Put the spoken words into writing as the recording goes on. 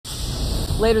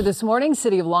Later this morning,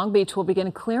 City of Long Beach will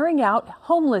begin clearing out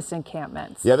homeless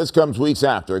encampments. Yeah, this comes weeks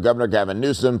after Governor Gavin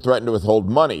Newsom threatened to withhold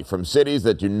money from cities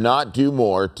that do not do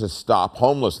more to stop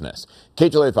homelessness.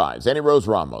 KTLA 5's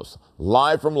Ramos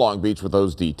live from Long Beach with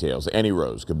those details.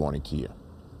 Rose, good morning to you.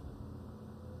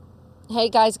 Hey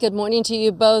guys, good morning to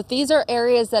you both. These are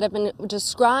areas that have been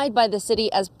described by the city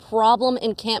as problem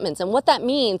encampments. And what that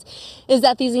means is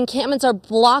that these encampments are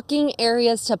blocking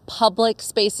areas to public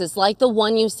spaces like the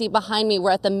one you see behind me.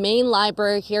 We're at the main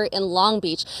library here in Long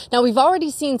Beach. Now, we've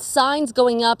already seen signs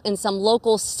going up in some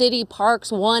local city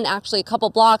parks, one actually a couple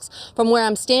blocks from where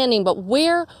I'm standing. But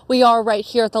where we are right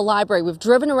here at the library, we've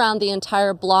driven around the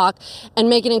entire block. And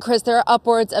Megan and Chris, there are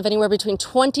upwards of anywhere between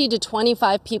 20 to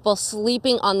 25 people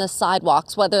sleeping on the sidewalks,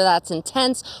 whether that's in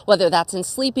tents, whether that's in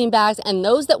sleeping bags. And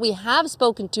those that we have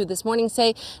spoken to this morning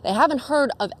say they haven't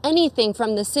heard of anything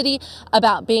from the city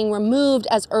about being removed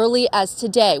as early as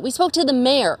today. We spoke to the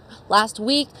mayor last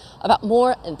week about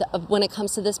more when it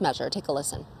comes to this measure. Take a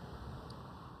listen.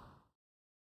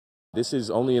 This is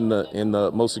only in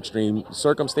the most extreme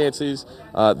circumstances.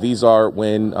 These are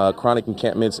when chronic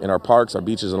encampments in our parks, our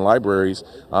beaches, and libraries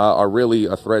are really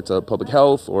a threat to public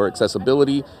health or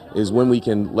accessibility, is when we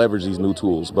can leverage these new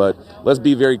tools. But let's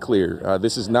be very clear.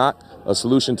 This is not a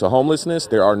solution to homelessness.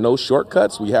 There are no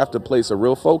shortcuts. We have to place a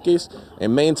real focus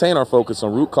and maintain our focus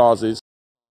on root causes.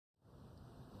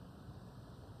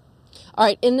 All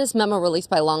right, in this memo released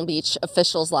by Long Beach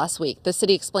officials last week, the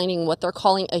city explaining what they're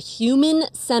calling a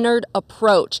human-centered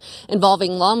approach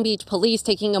involving Long Beach police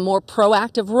taking a more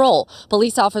proactive role.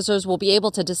 Police officers will be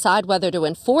able to decide whether to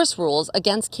enforce rules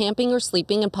against camping or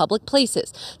sleeping in public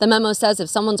places. The memo says if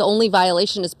someone's only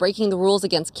violation is breaking the rules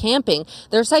against camping,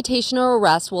 their citation or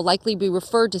arrest will likely be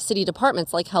referred to city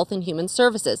departments like Health and Human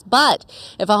Services. But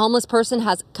if a homeless person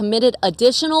has committed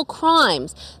additional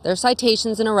crimes, their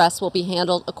citations and arrests will be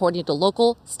handled according to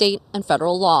local, state, and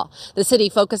federal law. The city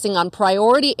focusing on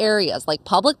priority areas like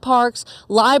public parks,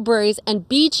 libraries, and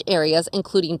beach areas,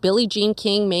 including Billie Jean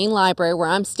King Main Library, where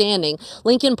I'm standing,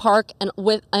 Lincoln Park, and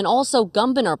also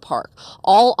Gumbinar Park,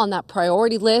 all on that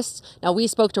priority list. Now, we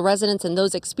spoke to residents and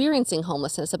those experiencing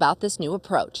homelessness about this new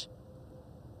approach.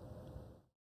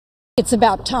 It's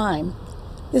about time.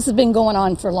 This has been going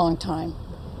on for a long time,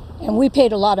 and we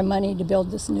paid a lot of money to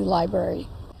build this new library.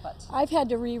 I've had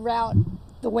to reroute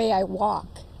the way I walk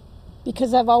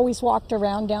because I've always walked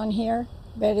around down here,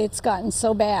 but it's gotten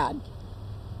so bad.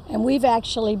 And we've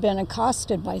actually been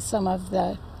accosted by some of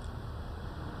the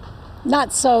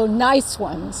not so nice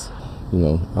ones. You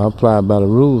know, I apply by the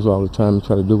rules all the time and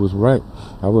try to do what's right.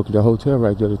 I work at the hotel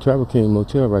right there, the Travel King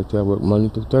Motel right there. I work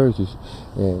Monday through Thursdays,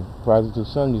 and Fridays to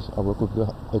Sundays I work with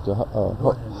at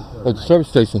the service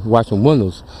station washing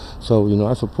windows. So, you know,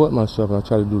 I support myself and I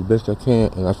try to do the best I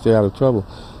can, and I stay out of trouble.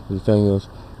 The thing is,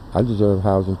 I deserve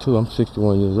housing too. I'm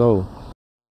 61 years old.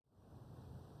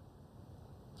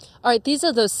 All right, these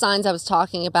are those signs I was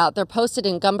talking about. They're posted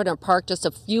in Gumbinar Park, just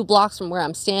a few blocks from where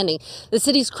I'm standing. The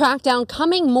city's crackdown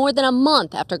coming more than a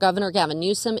month after Governor Gavin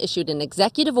Newsom issued an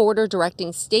executive order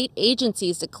directing state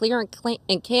agencies to clear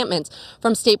encampments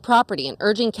from state property and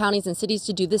urging counties and cities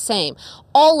to do the same.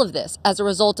 All of this as a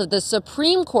result of the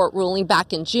Supreme Court ruling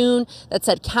back in June that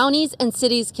said counties and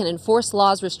cities can enforce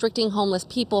laws restricting homeless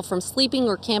people from sleeping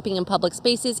or camping in public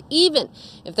spaces, even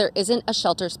if there isn't a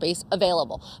shelter space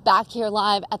available. Back here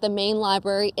live at the main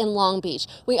library in Long Beach,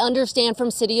 we understand from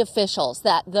city officials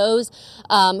that those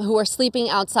who are sleeping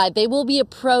outside, they will be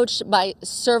approached by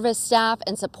service staff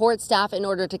and support staff in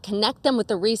order to connect them with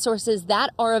the resources that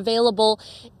are available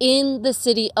in the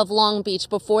city of Long Beach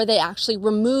before they actually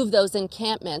remove those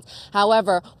encampments.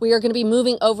 However, we are going to be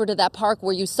moving over to that park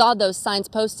where you saw those signs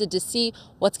posted to see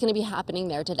what's going to be happening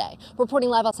there today. Reporting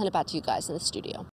live, I'll send it back to you guys in the studio.